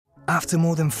After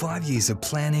more than 5 years of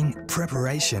planning,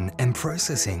 preparation and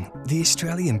processing, the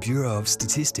Australian Bureau of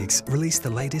Statistics released the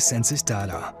latest census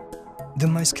data, the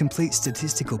most complete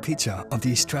statistical picture of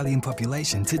the Australian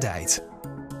population to date.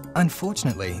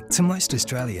 Unfortunately, to most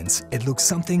Australians, it looks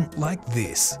something like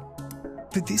this.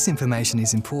 But this information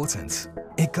is important.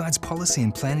 It guides policy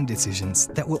and planning decisions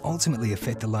that will ultimately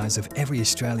affect the lives of every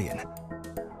Australian.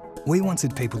 We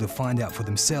wanted people to find out for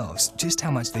themselves just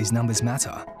how much these numbers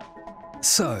matter.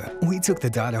 So, we took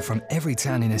the data from every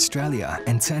town in Australia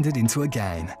and turned it into a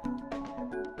game.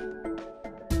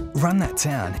 Run That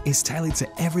Town is tailored to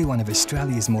every one of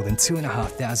Australia's more than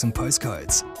 2,500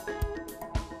 postcodes.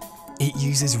 It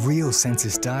uses real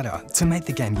census data to make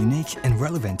the game unique and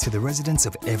relevant to the residents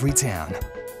of every town.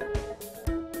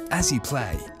 As you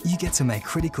play, you get to make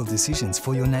critical decisions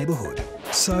for your neighbourhood.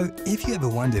 So, if you ever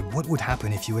wondered what would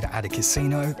happen if you were to add a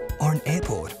casino or an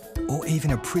airport, or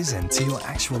even a prison to your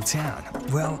actual town,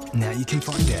 well, now you can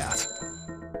find out.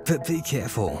 But be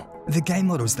careful. The game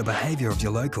models the behaviour of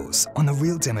your locals on the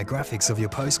real demographics of your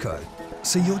postcode,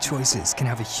 so your choices can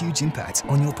have a huge impact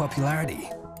on your popularity.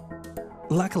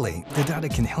 Luckily, the data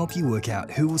can help you work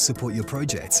out who will support your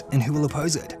project and who will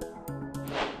oppose it.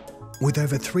 With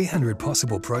over 300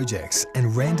 possible projects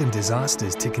and random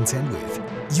disasters to contend with,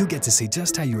 you'll get to see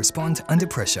just how you respond under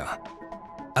pressure.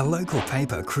 A local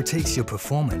paper critiques your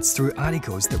performance through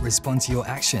articles that respond to your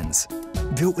actions.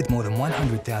 Built with more than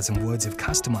 100,000 words of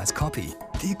customised copy,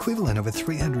 the equivalent of a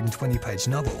 320-page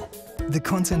novel, the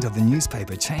content of the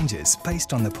newspaper changes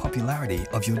based on the popularity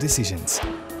of your decisions.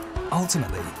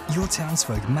 Ultimately, your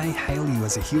townsfolk may hail you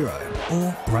as a hero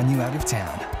or run you out of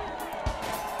town.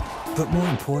 But more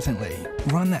importantly,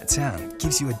 Run That Town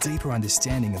gives you a deeper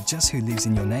understanding of just who lives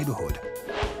in your neighbourhood.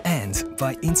 And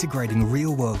by integrating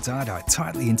real-world data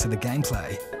tightly into the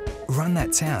gameplay, Run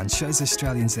That Town shows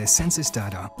Australians their census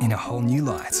data in a whole new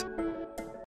light.